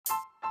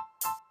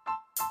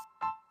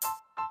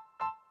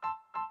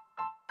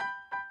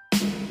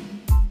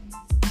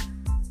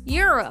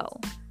euro,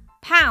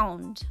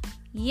 pound,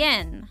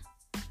 yen,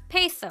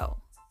 peso,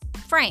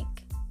 franc,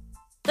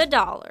 the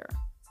dollar.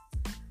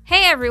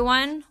 Hey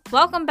everyone,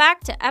 welcome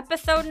back to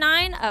episode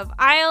 9 of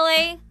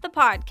ILA, the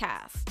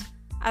podcast.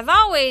 As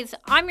always,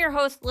 I'm your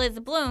host Liz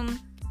Bloom,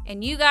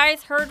 and you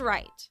guys heard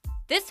right.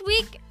 This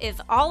week is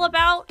all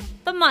about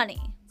the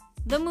money,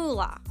 the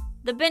moolah,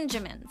 the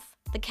Benjamins,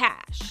 the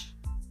cash.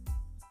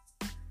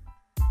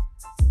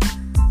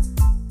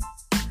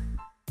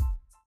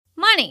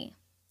 Money.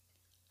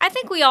 I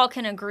think we all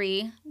can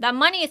agree that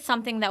money is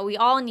something that we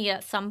all need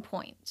at some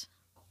point.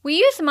 We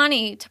use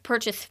money to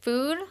purchase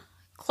food,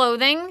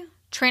 clothing,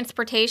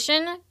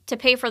 transportation, to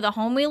pay for the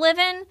home we live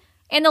in,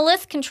 and the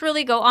list can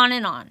truly go on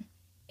and on.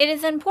 It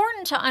is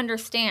important to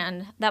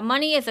understand that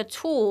money is a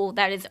tool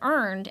that is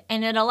earned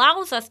and it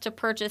allows us to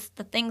purchase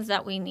the things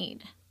that we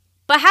need.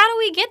 But how do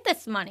we get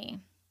this money?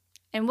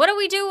 And what do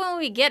we do when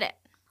we get it?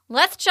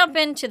 Let's jump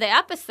into the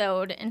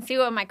episode and see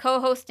what my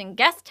co-host and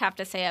guest have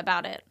to say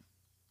about it.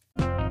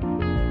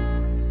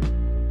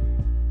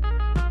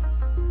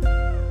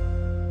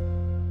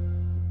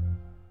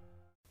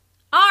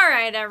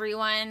 Alright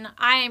everyone,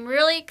 I am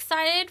really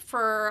excited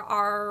for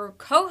our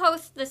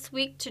co-host this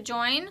week to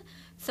join.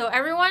 So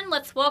everyone,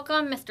 let's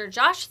welcome Mr.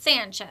 Josh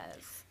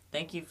Sanchez.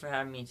 Thank you for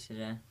having me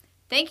today.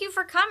 Thank you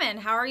for coming.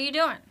 How are you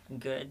doing?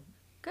 Good.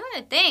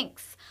 Good,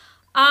 thanks.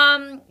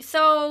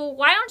 So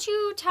why don't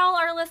you tell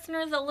our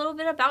listeners a little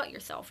bit about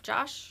yourself,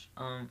 Josh?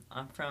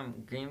 I'm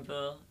from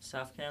Greenville,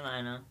 South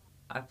Carolina.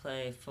 I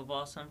play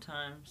football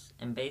sometimes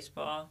and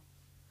baseball.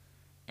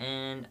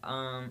 And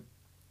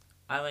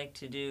I like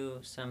to do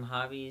some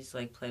hobbies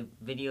like play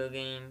video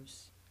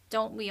games.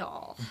 Don't we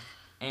all?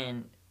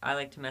 And I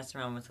like to mess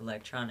around with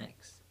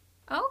electronics.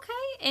 Okay.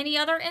 Any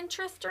other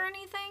interest or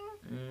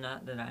anything?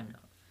 Not that I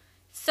know.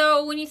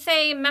 So when you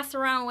say mess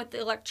around with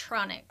the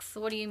electronics,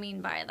 what do you mean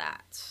by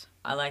that?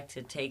 I like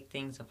to take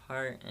things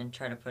apart and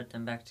try to put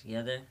them back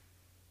together.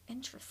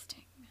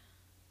 Interesting.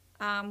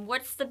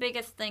 What's the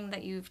biggest thing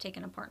that you've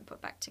taken apart and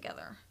put back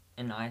together?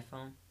 An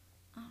iPhone.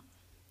 Oh.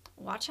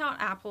 Watch out,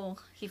 Apple.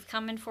 He's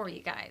coming for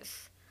you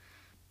guys.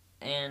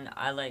 And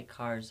I like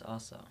cars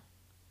also.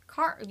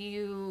 Do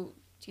you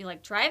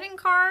like driving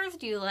cars?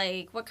 Do you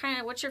like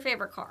what's your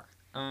favorite car?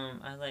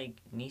 I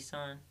like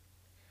Nissan.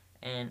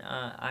 And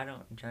I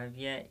don't drive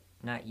yet,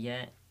 not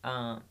yet.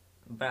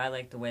 But I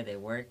like the way they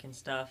work and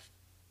stuff.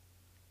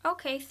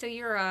 Okay, so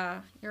you're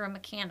a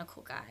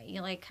mechanical guy.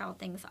 You like how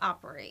things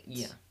operate.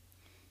 Yeah.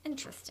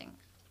 Interesting.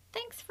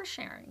 Thanks for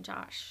sharing,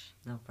 Josh.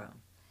 No problem.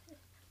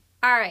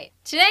 All right,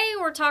 today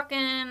we're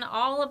talking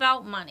all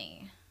about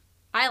money.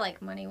 I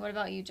like money. What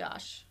about you,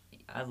 Josh?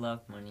 I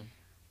love money.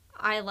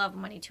 I love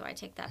money too. I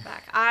take that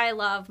back. I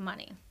love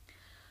money.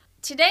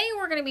 Today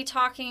we're going to be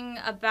talking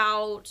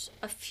about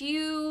a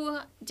few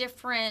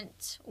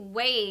different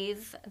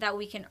ways that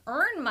we can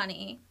earn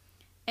money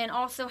and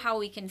also how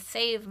we can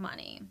save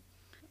money.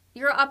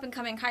 You're an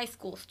up-and-coming high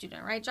school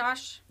student, right,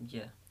 Josh?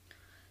 Yeah.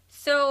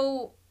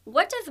 So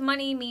what does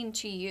money mean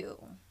to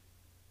you?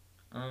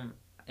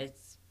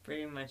 It's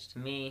pretty much to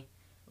me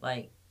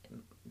like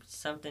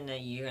something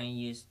that you're going to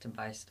use to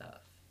buy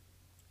stuff.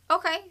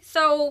 Okay,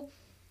 so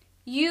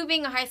you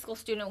being a high school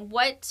student,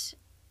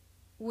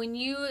 when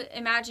you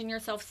imagine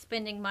yourself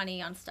spending money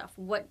on stuff,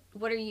 what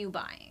are you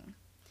buying?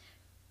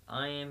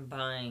 I am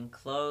buying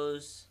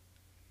clothes,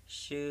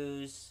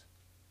 shoes,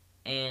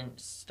 and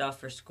stuff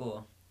for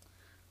school.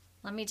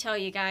 Let me tell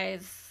you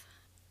guys,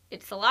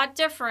 it's a lot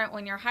different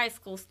when you're a high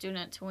school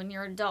student to when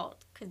you're an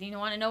adult. Because you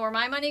want to know where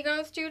my money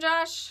goes to,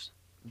 Josh?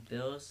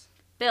 Bills.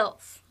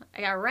 Bills.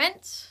 I got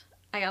rent.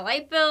 I got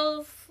light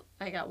bills.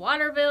 I got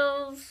water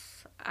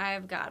bills.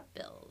 I've got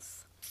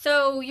bills.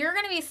 So you're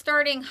going to be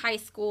starting high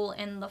school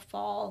in the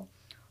fall.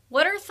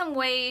 What are some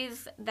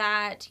ways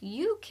that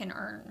you can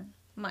earn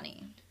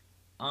money?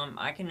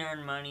 I can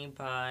earn money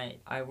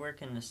I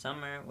work in the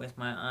summer with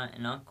my aunt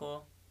and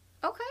uncle.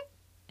 Okay.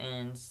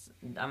 And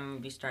I'm going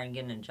to be starting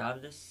getting a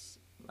job this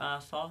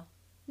fall.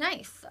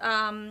 Nice.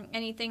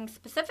 Anything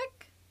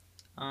specific?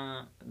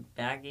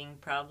 Bagging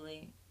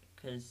probably,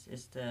 because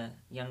it's the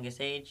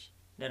youngest age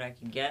that I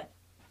could get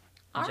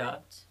a job.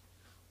 Right.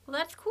 Well,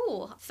 that's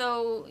cool.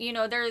 So,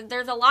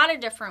 there's a lot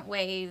of different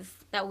ways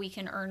that we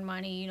can earn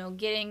money,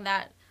 getting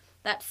that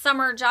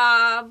summer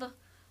job,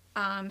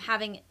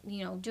 doing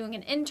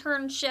an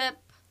internship.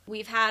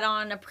 We've had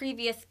on a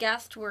previous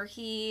guest where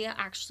he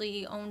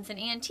actually owns an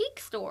antique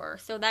store.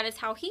 So that is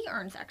how he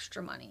earns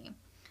extra money.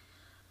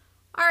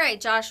 All right,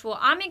 Josh. Well,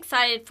 I'm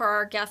excited for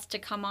our guest to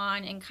come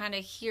on and kind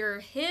of hear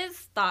his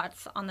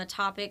thoughts on the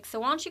topic. So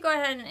why don't you go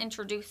ahead and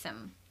introduce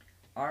him?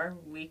 Our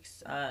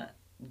week's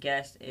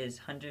guest is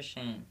Hunter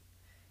Shane.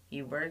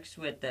 He works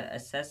with the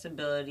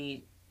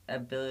Accessibility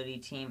Ability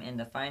team in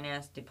the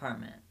finance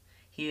department.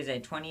 He is a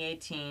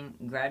 2018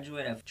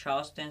 graduate of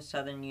Charleston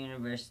Southern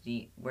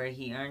University, where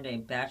he earned a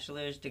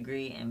bachelor's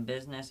degree in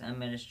business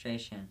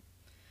administration.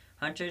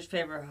 Hunter's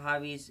favorite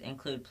hobbies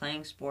include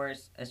playing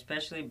sports,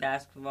 especially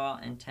basketball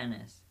and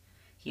tennis.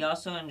 He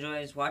also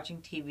enjoys watching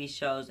TV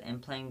shows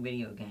and playing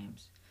video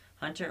games.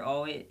 Hunter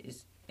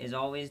always is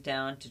always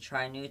down to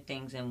try new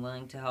things and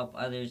willing to help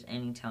others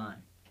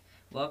anytime.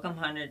 Welcome,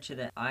 Hunter, to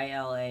the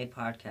ILA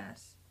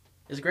podcast.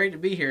 It's great to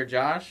be here,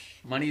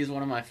 Josh. Money is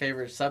one of my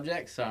favorite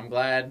subjects, so I'm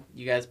glad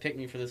you guys picked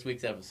me for this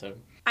week's episode.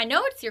 I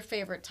know it's your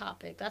favorite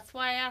topic. That's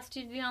why I asked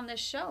you to be on this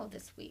show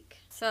this week.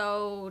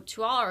 So,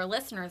 to all our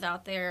listeners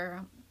out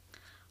there,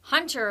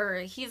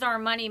 Hunter, he's our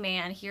money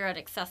man here at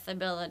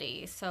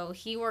Accessibility. So,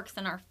 he works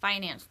in our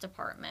finance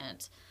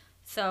department.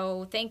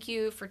 So, thank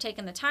you for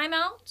taking the time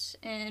out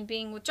and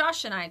being with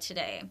Josh and I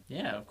today.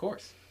 Yeah, of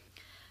course.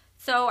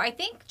 So, I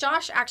think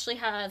Josh actually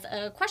has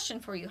a question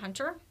for you,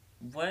 Hunter.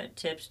 What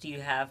tips do you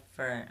have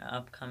for an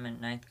upcoming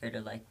ninth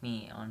grader like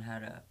me on how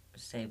to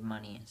save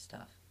money and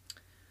stuff?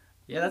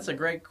 Yeah, that's a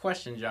great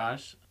question,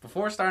 Josh.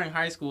 Before starting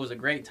high school was a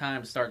great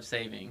time to start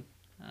saving.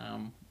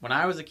 When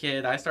I was a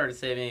kid, I started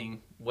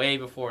saving way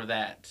before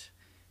that.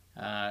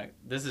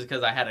 This is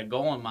because I had a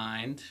goal in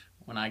mind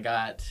when I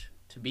got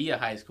to be a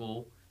high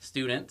school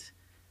student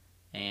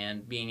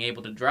and being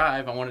able to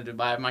drive. I wanted to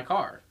buy my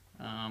car.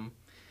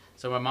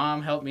 So my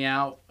mom helped me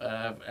out,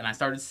 and I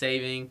started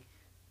saving.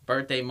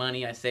 Birthday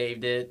money, I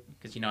saved it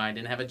because, I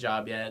didn't have a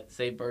job yet.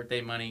 Saved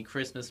birthday money,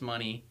 Christmas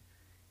money.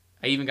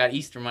 I even got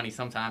Easter money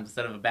sometimes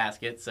instead of a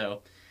basket,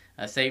 so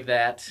I saved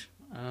that.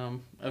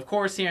 Of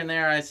course, here and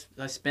there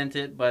I spent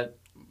it, but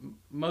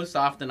most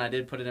often I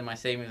did put it in my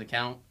savings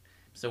account.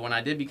 So when I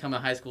did become a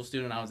high school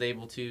student, I was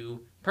able to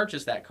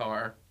purchase that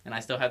car, and I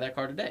still have that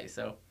car today.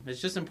 So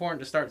it's just important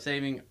to start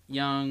saving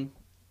young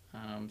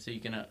so you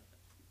can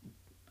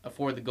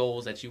afford the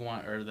goals that you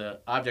want or the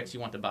objects you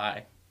want to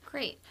buy.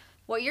 Great.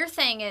 What you're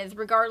saying is,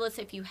 regardless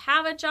if you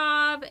have a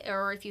job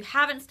or if you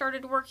haven't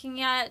started working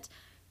yet,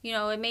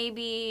 it may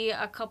be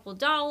a couple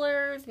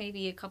dollars,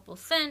 maybe a couple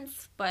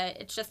cents, but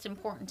it's just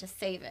important to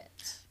save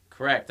it.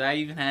 Correct. I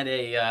even had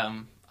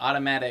a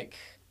automatic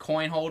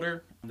coin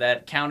holder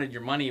that counted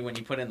your money when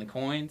you put in the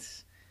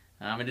coins.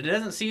 And it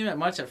doesn't seem that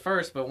much at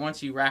first, but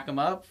once you rack them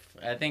up,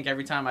 I think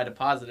every time I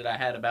deposited, I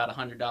had about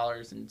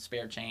 $100 in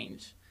spare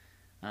change.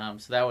 So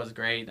that was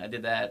great. I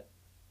did that.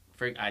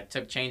 I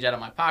took change out of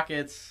my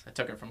pockets. I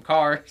took it from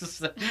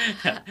cars.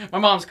 My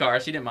mom's car.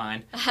 She didn't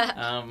mind.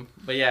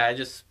 But yeah, I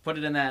just put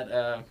it in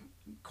that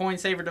coin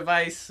saver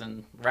device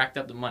and racked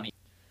up the money.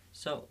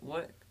 So,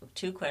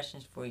 two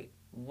questions for you.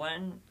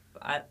 One,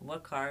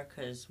 what car?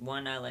 Because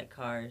one, I like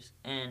cars.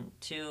 And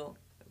two,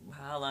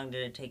 how long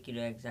did it take you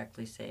to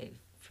exactly save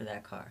for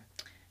that car?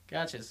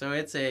 Gotcha. So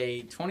it's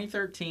a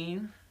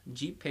 2013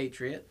 Jeep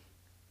Patriot,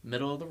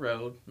 middle of the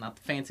road. Not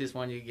the fanciest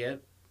one you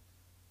get,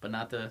 but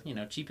not the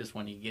cheapest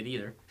one you get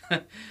either.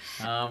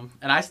 And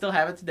I still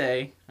have it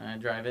today. I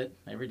drive it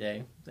every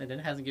day, and it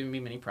hasn't given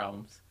me many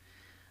problems.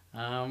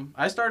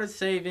 I started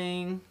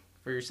saving,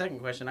 for your second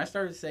question, I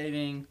started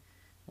saving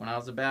when I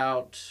was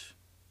about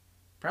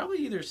probably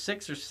either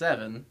 6 or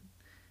 7.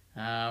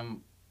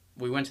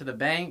 We went to the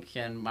bank,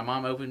 and my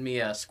mom opened me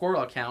a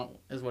squirrel account,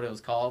 is what it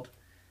was called,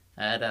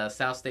 at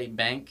South State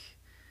Bank.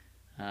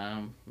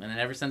 And then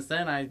ever since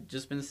then, I've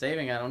just been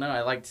saving. I don't know.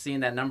 I liked seeing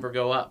that number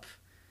go up.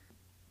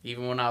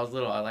 Even when I was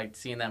little, I liked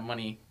seeing that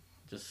money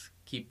just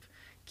keep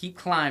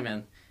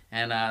climbing.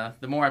 And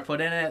the more I put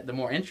in it, the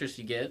more interest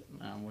you get,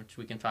 which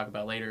we can talk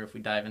about later if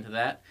we dive into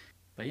that.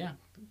 But yeah,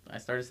 I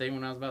started saving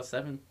when I was about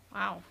 7.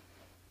 Wow.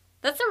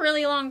 That's a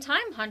really long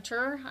time,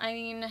 Hunter. I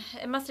mean,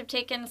 it must have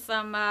taken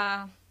some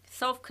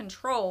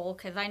self-control,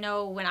 because I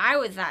know when I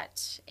was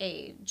that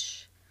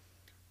age,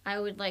 I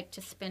would like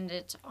to spend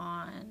it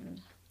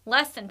on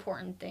less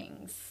important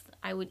things.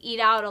 I would eat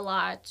out a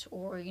lot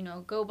or,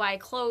 go buy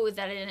clothes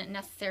that I didn't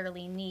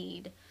necessarily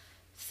need.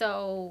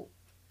 So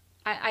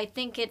I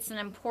think it's an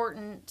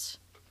important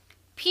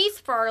piece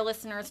for our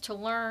listeners to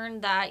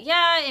learn that,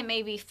 yeah, it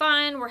may be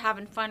fun. We're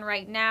having fun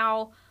right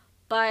now.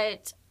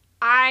 But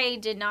I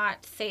did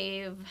not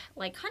save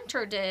like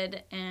Hunter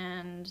did,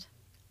 and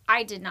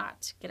I did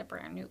not get a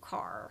brand new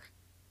car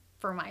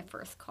for my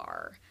first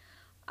car.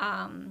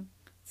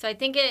 So I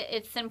think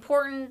it's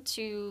important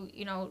to,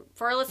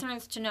 for our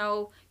listeners to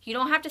know you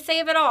don't have to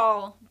save it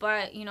all,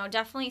 but,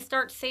 definitely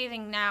start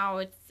saving now.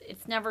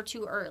 It's never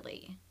too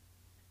early.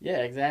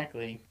 Yeah,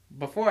 exactly.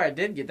 Before I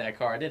did get that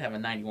car, I did have a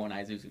 91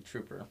 Isuzu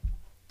Trooper.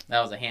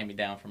 That was a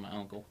hand-me-down from my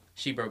uncle.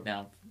 She broke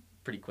down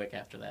pretty quick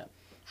after that.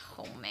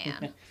 Oh,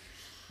 man.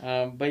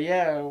 But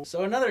yeah,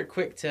 so another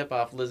quick tip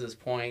off Liz's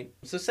point.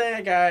 So say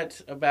I got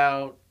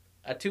about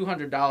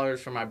 $200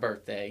 for my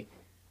birthday.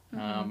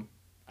 Mm-hmm.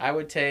 I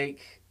would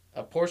take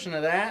a portion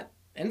of that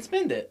and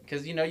spend it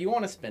because you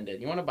want to spend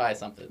it. You want to buy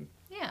something.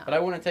 Yeah. But I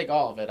wouldn't take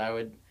all of it. I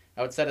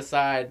would set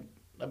aside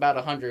about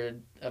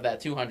 100 of that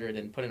 200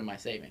 and put it in my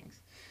savings.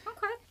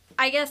 Okay.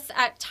 I guess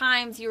at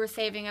times you were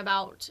saving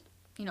about,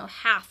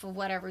 half of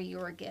whatever you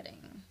were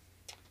getting.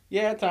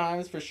 Yeah, at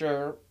times for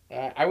sure.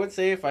 I would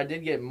say if I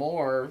did get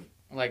more,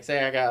 like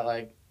say I got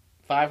like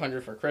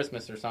 500 for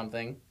Christmas or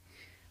something,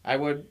 I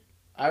would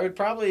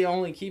probably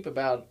only keep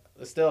about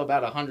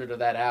 100 of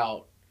that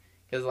out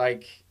because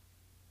like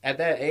at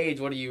that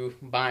age, what are you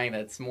buying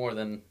that's more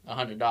than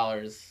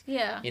 $100?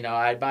 Yeah.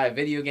 I'd buy a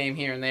video game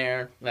here and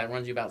there that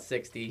runs you about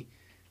 $60.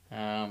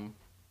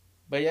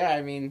 But yeah,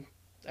 I mean,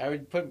 I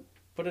would put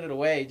it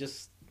away.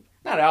 Just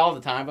not all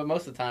the time, but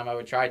most of the time I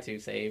would try to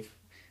save,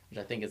 which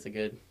I think is a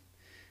good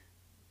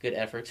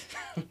effort.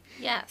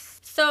 Yes.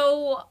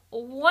 So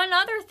one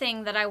other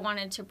thing that I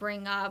wanted to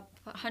bring up,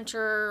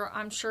 Hunter,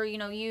 I'm sure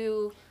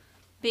you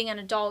being an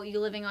adult, you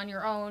living on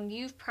your own,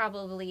 you've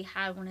probably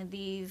had one of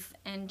these.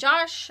 And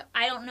Josh,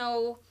 I don't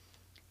know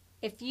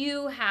if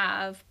you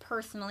have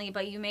personally,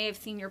 but you may have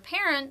seen your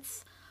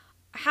parents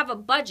have a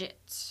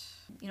budget.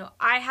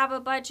 I have a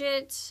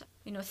budget.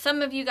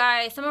 Some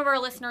of our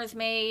listeners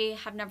may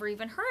have never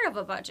even heard of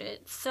a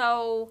budget.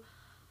 So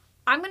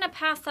I'm going to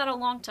pass that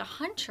along to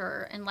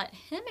Hunter and let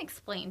him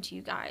explain to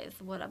you guys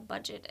what a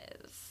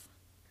budget is.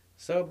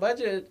 So a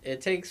budget,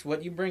 it takes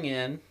what you bring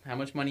in, how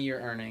much money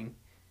you're earning,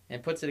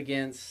 and puts it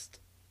against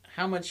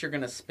how much you're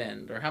going to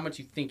spend or how much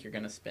you think you're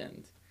going to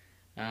spend.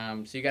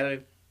 So you got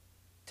to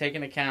take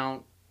into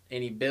account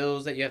any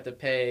bills that you have to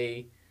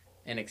pay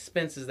and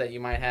expenses that you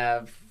might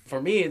have.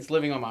 For me, it's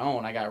living on my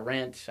own. I got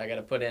rent I got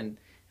to put in, and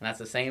that's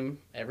the same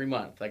every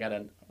month. I got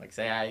to,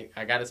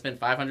 I got to spend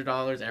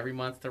 $500 every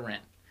month to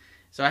rent.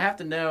 So I have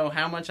to know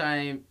how much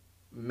I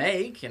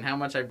make and how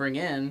much I bring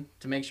in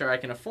to make sure I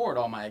can afford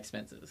all my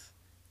expenses.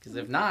 Because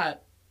if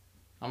not,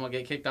 I'm going to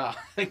get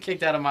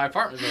kicked out of my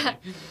apartment building.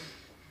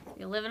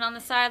 You're living on the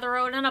side of the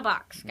road in a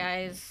box,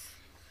 guys.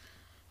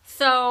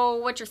 So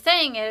what you're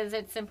saying is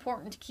it's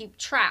important to keep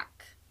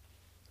track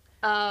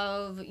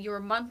of your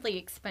monthly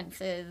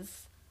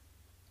expenses,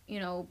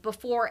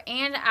 before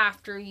and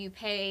after you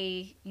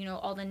pay,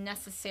 all the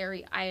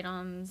necessary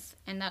items.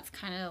 And that's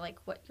kind of like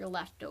what your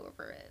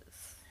leftover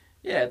is.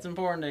 Yeah, it's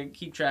important to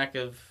keep track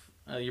of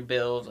your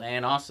bills,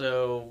 and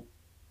also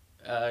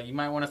you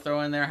might want to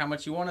throw in there how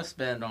much you want to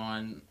spend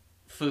on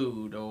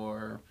food,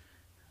 or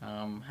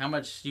how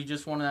much you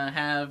just want to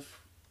have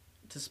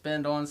to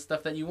spend on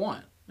stuff that you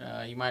want.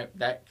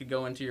 That could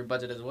go into your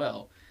budget as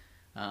well.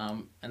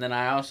 And then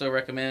I also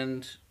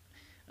recommend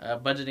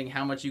budgeting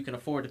how much you can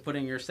afford to put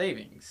in your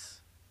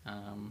savings,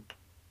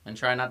 and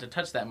try not to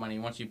touch that money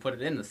once you put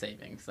it in the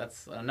savings.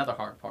 That's another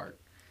hard part.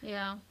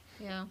 Yeah.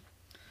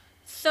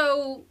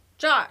 So,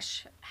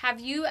 Josh, have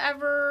you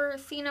ever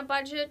seen a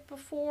budget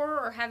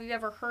before, or have you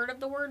ever heard of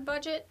the word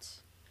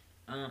budget?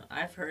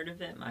 I've heard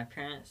of it. My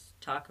parents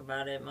talk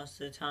about it most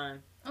of the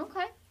time.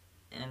 Okay.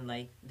 And,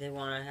 they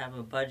want to have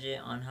a budget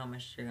on how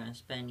much they're going to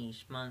spend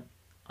each month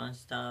on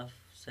stuff,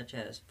 such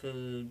as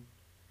food,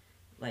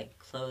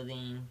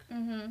 clothing,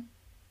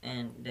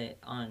 and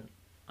on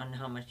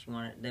how much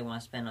they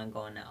want to spend on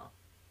going out.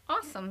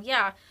 Awesome,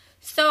 yeah.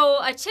 So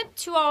a tip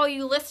to all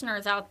you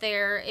listeners out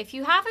there, if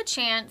you have a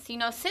chance,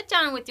 sit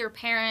down with your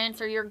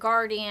parents or your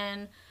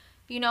guardian,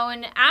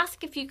 and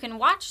ask if you can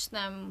watch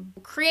them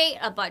create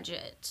a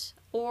budget.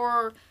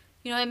 Or,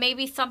 it may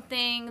be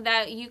something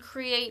that you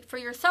create for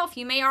yourself.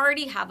 You may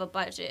already have a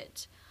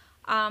budget.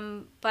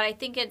 But I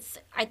think it's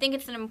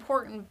an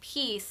important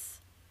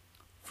piece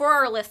for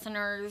our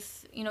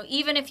listeners,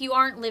 even if you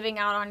aren't living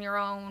out on your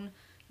own,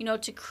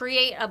 to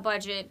create a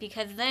budget,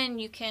 because then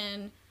you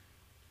can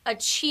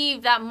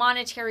achieve that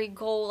monetary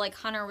goal like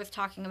Hunter was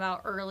talking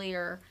about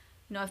earlier.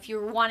 If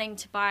you're wanting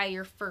to buy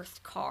your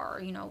first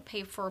car,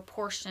 pay for a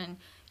portion,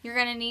 you're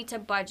going to need to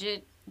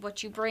budget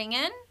what you bring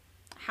in,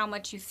 how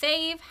much you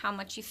save, how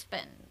much you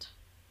spend.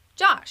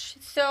 Josh,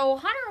 so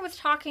Hunter was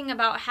talking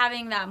about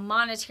having that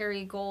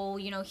monetary goal.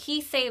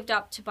 He saved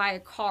up to buy a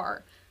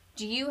car.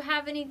 Do you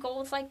have any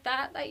goals like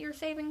that you're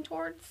saving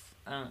towards?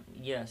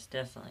 Yes,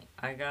 definitely.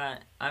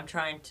 I'm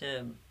trying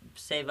to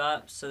save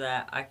up so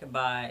that I could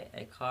buy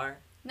a car.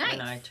 Nice.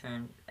 When I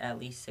turn at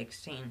least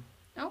 16.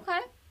 Okay.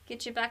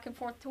 Get you back and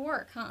forth to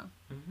work, huh?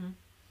 Mm-hmm.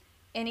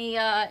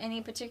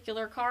 Any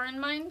particular car in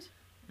mind?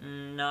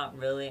 Not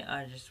really.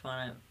 I just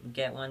want to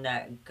get one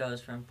that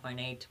goes from point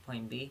A to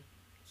point B.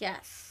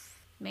 Yes.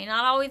 May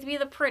not always be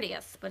the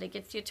prettiest, but it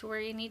gets you to where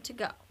you need to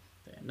go.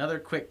 Another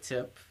quick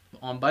tip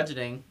on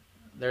budgeting.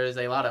 There's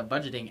a lot of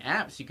budgeting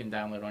apps you can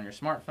download on your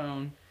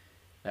smartphone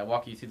that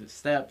walk you through the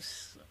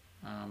steps.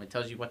 It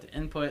tells you what to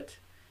input,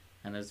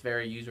 and it's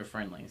very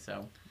user-friendly,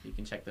 so you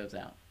can check those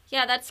out.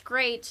 Yeah, that's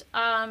great.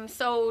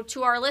 So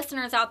to our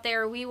listeners out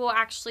there, we will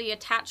actually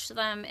attach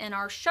them in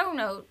our show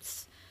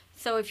notes.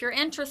 So if you're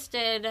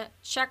interested,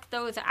 check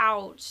those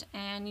out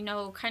and,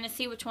 kind of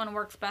see which one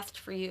works best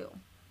for you.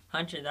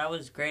 Hunter, that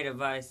was great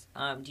advice.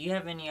 Do you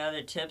have any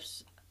other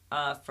tips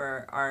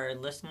for our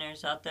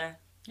listeners out there?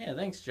 Yeah,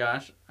 thanks,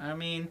 Josh. I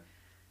mean,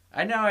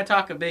 I know I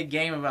talk a big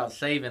game about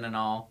saving and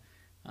all,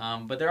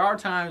 but there are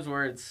times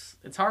where it's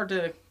hard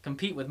to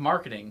compete with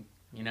marketing.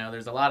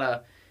 There's a lot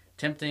of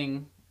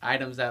tempting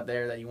items out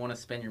there that you want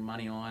to spend your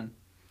money on.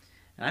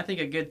 And I think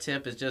a good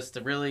tip is just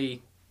to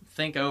really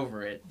think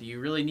over it. Do you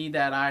really need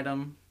that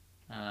item?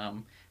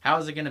 How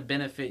is it going to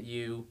benefit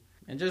you?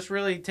 And just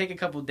really take a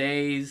couple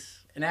days.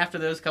 And after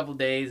those couple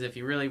days, if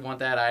you really want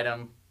that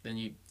item, then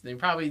you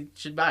probably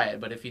should buy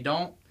it. But if you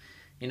don't,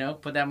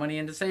 put that money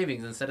into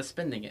savings instead of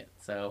spending it.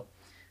 So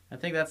I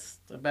think that's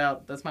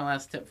my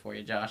last tip for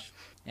you, Josh,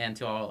 and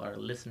to all our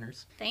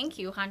listeners. Thank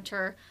you,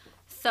 Hunter.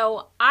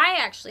 So I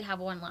actually have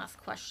one last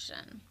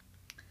question.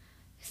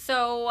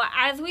 So,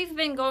 as we've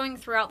been going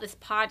throughout this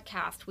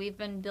podcast, we've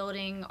been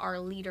building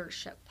our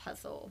leadership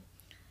puzzle.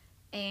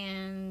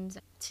 And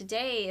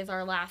today is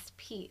our last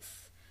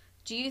piece.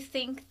 Do you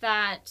think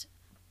that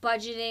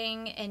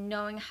budgeting and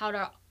knowing how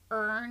to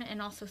earn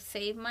and also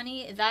save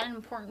money, is that an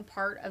important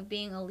part of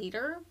being a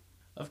leader?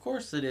 Of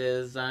course it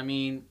is. I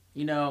mean,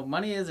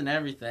 money isn't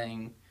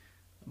everything.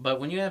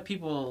 But when you have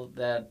people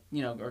that,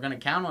 are going to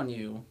count on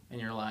you in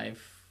your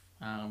life,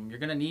 you're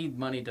going to need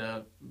money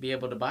to be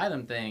able to buy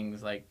them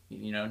things like,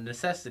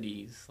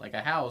 necessities, like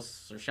a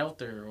house or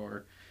shelter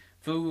or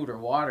food or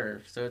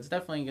water. So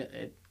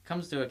it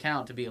comes to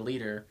account to be a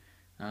leader,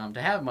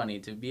 to have money,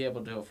 to be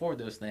able to afford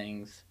those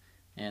things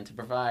and to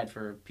provide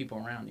for people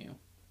around you.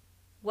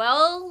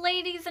 Well,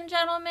 ladies and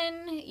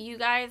gentlemen, you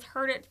guys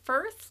heard it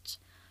first.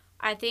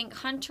 I think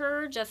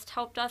Hunter just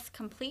helped us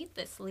complete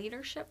this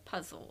leadership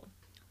puzzle.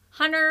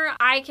 Hunter,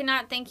 I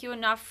cannot thank you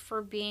enough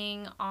for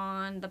being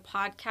on the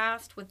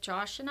podcast with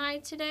Josh and I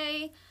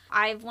today.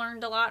 I've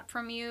learned a lot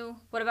from you.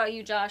 What about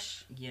you,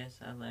 Josh? Yes,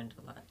 I learned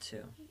a lot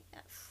too.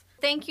 Yes.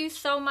 Thank you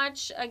so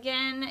much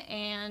again,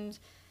 and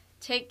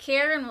take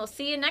care, and we'll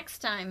see you next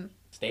time.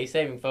 Stay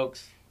saving,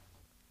 folks.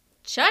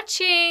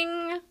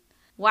 Cha-ching!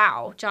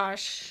 Wow,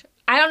 Josh.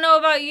 I don't know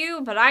about you,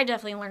 but I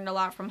definitely learned a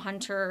lot from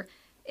Hunter.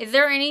 Is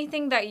there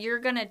anything that you're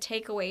going to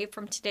take away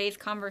from today's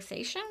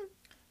conversation?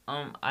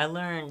 I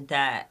learned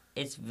that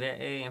it's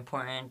very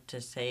important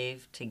to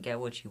save to get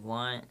what you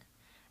want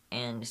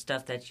and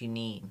stuff that you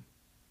need.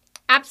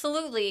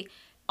 Absolutely.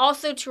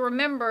 Also to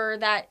remember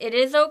that it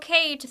is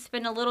okay to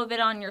spend a little bit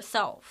on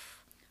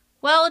yourself.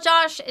 Well,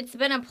 Josh, it's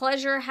been a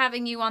pleasure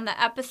having you on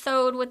the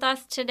episode with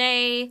us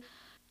today.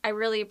 I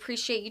really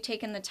appreciate you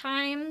taking the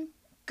time.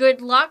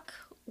 Good luck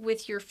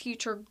with your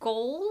future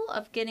goal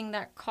of getting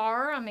that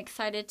car. I'm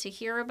excited to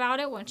hear about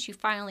it once you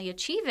finally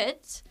achieve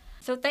it.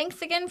 So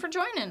thanks again for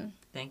joining.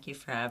 Thank you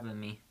for having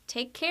me.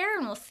 Take care,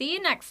 and we'll see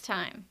you next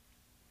time.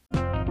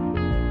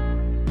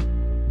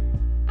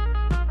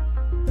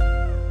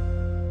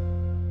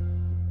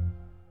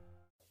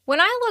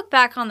 When I look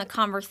back on the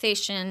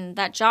conversation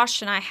that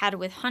Josh and I had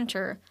with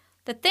Hunter,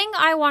 the thing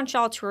I want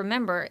y'all to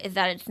remember is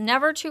that it's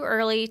never too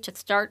early to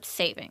start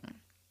saving.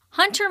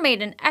 Hunter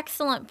made an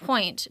excellent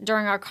point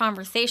during our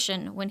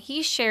conversation when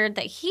he shared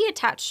that he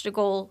attached a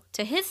goal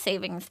to his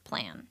savings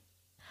plan.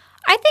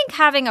 I think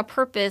having a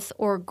purpose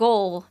or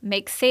goal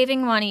makes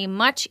saving money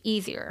much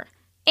easier,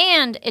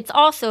 and it's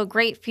also a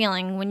great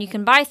feeling when you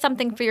can buy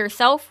something for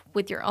yourself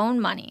with your own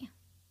money.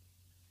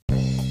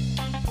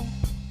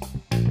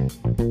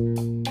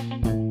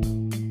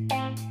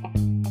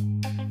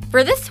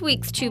 For this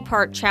week's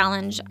 2-part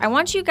challenge, I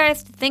want you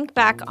guys to think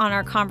back on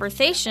our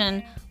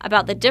conversation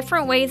about the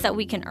different ways that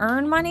we can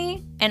earn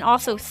money and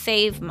also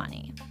save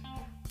money.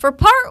 For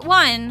part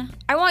 1,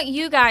 I want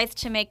you guys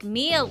to make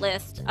me a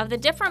list of the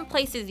different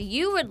places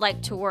you would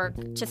like to work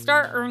to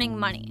start earning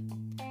money.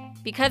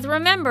 Because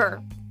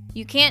remember,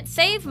 you can't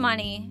save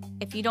money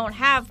if you don't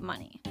have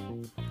money.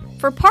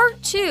 For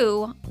part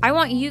 2, I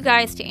want you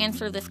guys to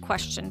answer this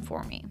question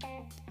for me.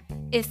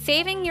 Is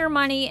saving your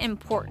money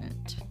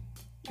important?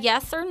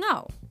 Yes or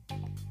no?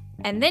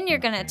 And then you're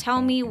going to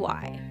tell me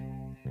why.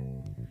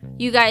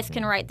 You guys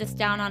can write this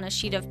down on a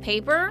sheet of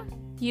paper.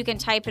 You can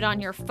type it on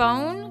your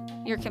phone,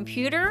 your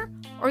computer,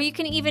 or you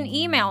can even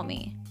email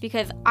me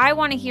because I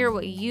want to hear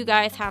what you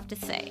guys have to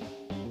say.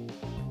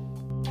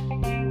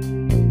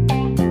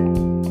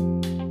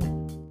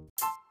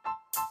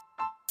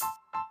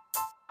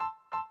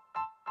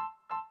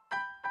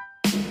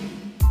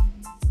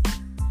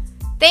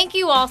 Thank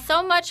you all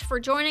so much for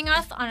joining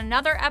us on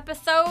another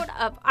episode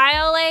of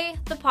ILA,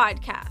 the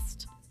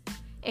podcast.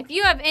 If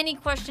you have any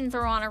questions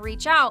or want to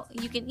reach out,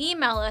 you can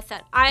email us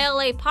at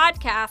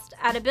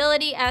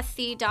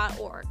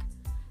ilapodcast@abilitysc.org.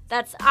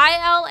 That's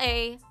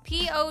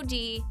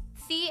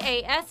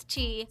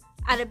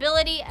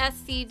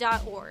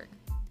ilapodcast@abilitysc.org.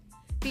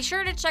 Be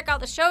sure to check out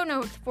the show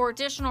notes for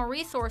additional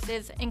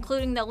resources,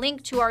 including the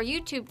link to our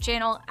YouTube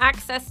channel,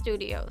 Access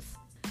Studios.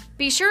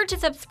 Be sure to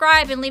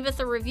subscribe and leave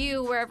us a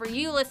review wherever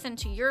you listen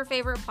to your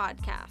favorite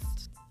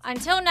podcast.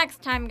 Until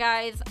next time,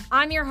 guys,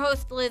 I'm your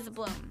host, Liz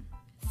Bloom,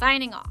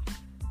 signing off.